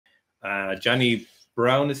Johnny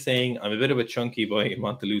Brown is saying, I'm a bit of a chunky boy and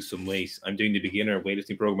want to lose some weight. I'm doing the beginner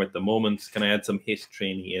weightlifting program at the moment. Can I add some HIIT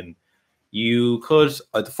training in? You could.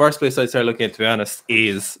 The first place I'd start looking at, to be honest,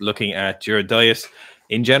 is looking at your diet.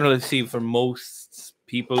 In general, I see for most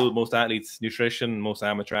people, most athletes, nutrition, most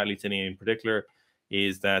amateur athletes in particular,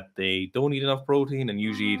 is that they don't eat enough protein and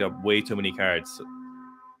usually eat up way too many carbs.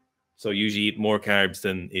 So usually eat more carbs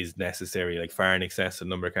than is necessary, like far in excess of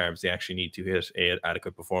number of carbs they actually need to hit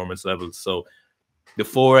adequate performance levels. So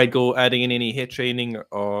before I go adding in any HIIT training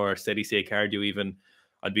or steady state cardio even,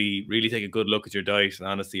 I'd be really take a good look at your diet and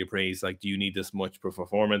honestly appraise, like, do you need this much for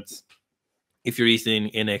performance? If you're eating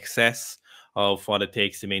in excess of what it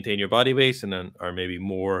takes to maintain your body weight, and then, or maybe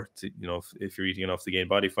more to, you know, if you're eating enough to gain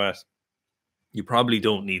body fat, you probably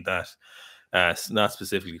don't need that. Not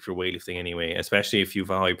specifically for weightlifting anyway, especially if you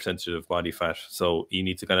have a high percentage of body fat. So you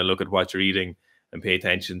need to kind of look at what you're eating and pay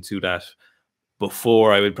attention to that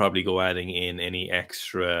before I would probably go adding in any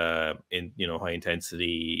extra high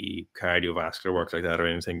intensity cardiovascular work like that or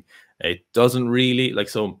anything. It doesn't really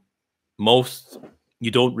you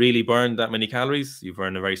don't really burn that many calories. You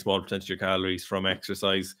burn a very small percentage of your calories from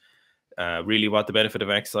exercise. Really what the benefit of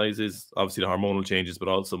exercise is, obviously the hormonal changes, but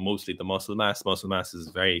also mostly the muscle mass. Muscle mass is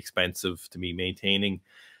very expensive to be maintaining.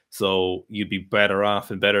 So you'd be better off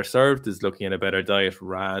and better served is looking at a better diet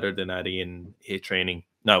rather than adding in HIIT training.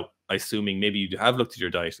 Now, assuming maybe you have looked at your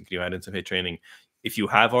diet and can you add in some HIIT training? If you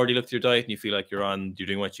have already looked at your diet and you feel like you're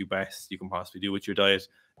doing what you best you can possibly do with your diet,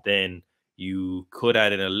 then you could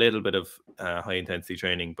add in a little bit of high intensity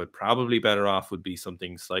training, but probably better off would be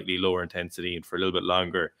something slightly lower intensity and for a little bit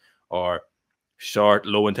longer, or short,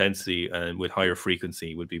 low intensity and with higher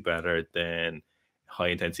frequency would be better than high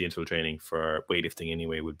intensity interval training. For weightlifting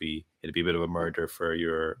anyway, it'd be a bit of a murder for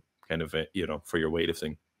your kind of, for your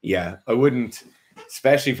weightlifting. Yeah, I wouldn't,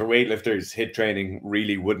 especially for weightlifters, HIIT training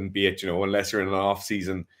really wouldn't be it, unless you're in an off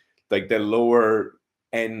season. Like the lower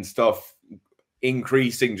end stuff,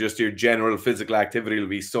 increasing just your general physical activity will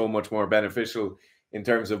be so much more beneficial in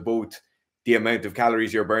terms of both the amount of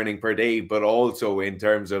calories you're burning per day, but also in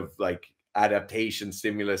terms of like adaptation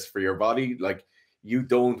stimulus for your body. Like, you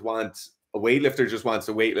don't want a weightlifter just wants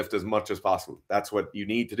to weightlift as much as possible. That's what you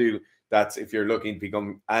need to do. That's if you're looking to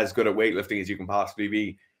become as good at weightlifting as you can possibly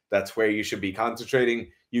be, that's where you should be concentrating.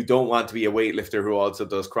 You don't want to be a weightlifter who also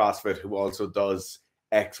does CrossFit, who also does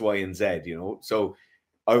X, Y, and Z, So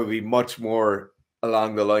I would be much more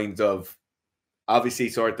along the lines of obviously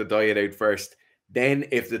sort the diet out first. Then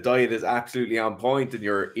if the diet is absolutely on point and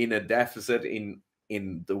you're in a deficit in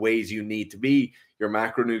the ways you need to be, your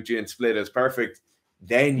macronutrient split is perfect,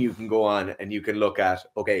 then you can go on and you can look at,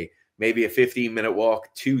 okay, maybe a 15-minute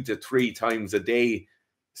walk 2 to 3 times a day,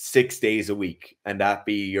 6 days a week, and that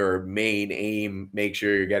be your main aim. Make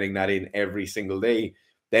sure you're getting that in every single day.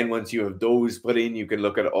 Then once you have those put in, you can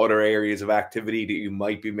look at other areas of activity that you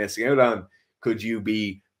might be missing out on. Could you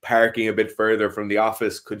be parking a bit further from the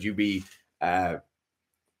office? Could you be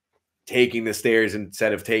taking the stairs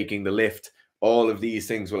instead of taking the lift? All of these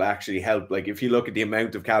things will actually help. Like, if you look at the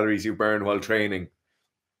amount of calories you burn while training,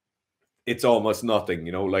 it's almost nothing,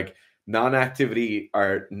 like non-activity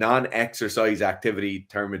or non-exercise activity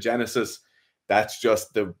thermogenesis. That's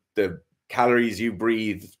just the calories you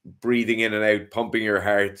breathing in and out, pumping your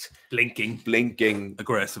heart, blinking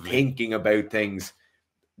aggressively, thinking about things.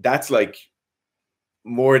 That's like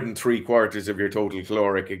more than 3/4 of your total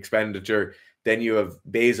caloric expenditure. Then you have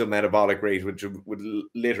basal metabolic rate, which would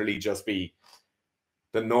literally just be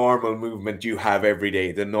the normal movement you have every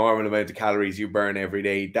day, the normal amount of calories you burn every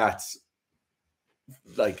day. That's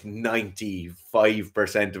like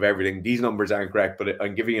 95% of everything. These numbers aren't correct, but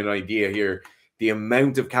I'm giving you an idea here. The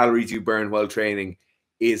amount of calories you burn while training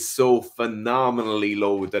is so phenomenally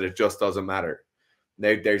low that it just doesn't matter.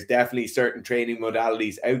 Now, there's definitely certain training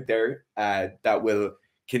modalities out there that will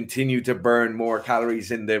continue to burn more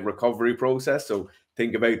calories in the recovery process. So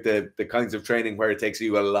think about the kinds of training where it takes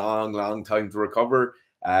you a long time to recover.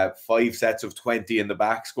 5 sets of 20 in the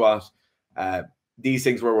back squat. These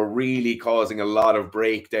things where we're really causing a lot of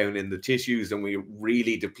breakdown in the tissues and we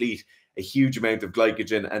really deplete a huge amount of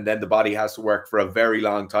glycogen, and then the body has to work for a very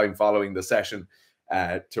long time following the session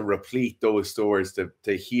to replete those stores,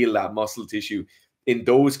 to heal that muscle tissue. In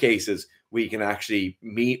those cases, we can actually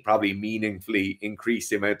probably meaningfully increase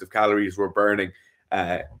the amount of calories we're burning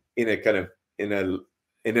in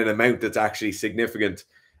an amount that's actually significant.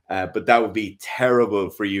 But that would be terrible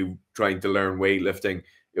for you trying to learn weightlifting.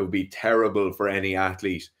 It would be terrible for any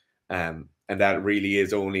athlete. And that really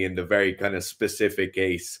is only in the very kind of specific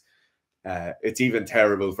case. It's even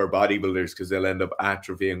terrible for bodybuilders because they'll end up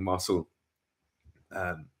atrophying muscle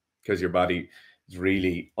because your body is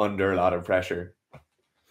really under a lot of pressure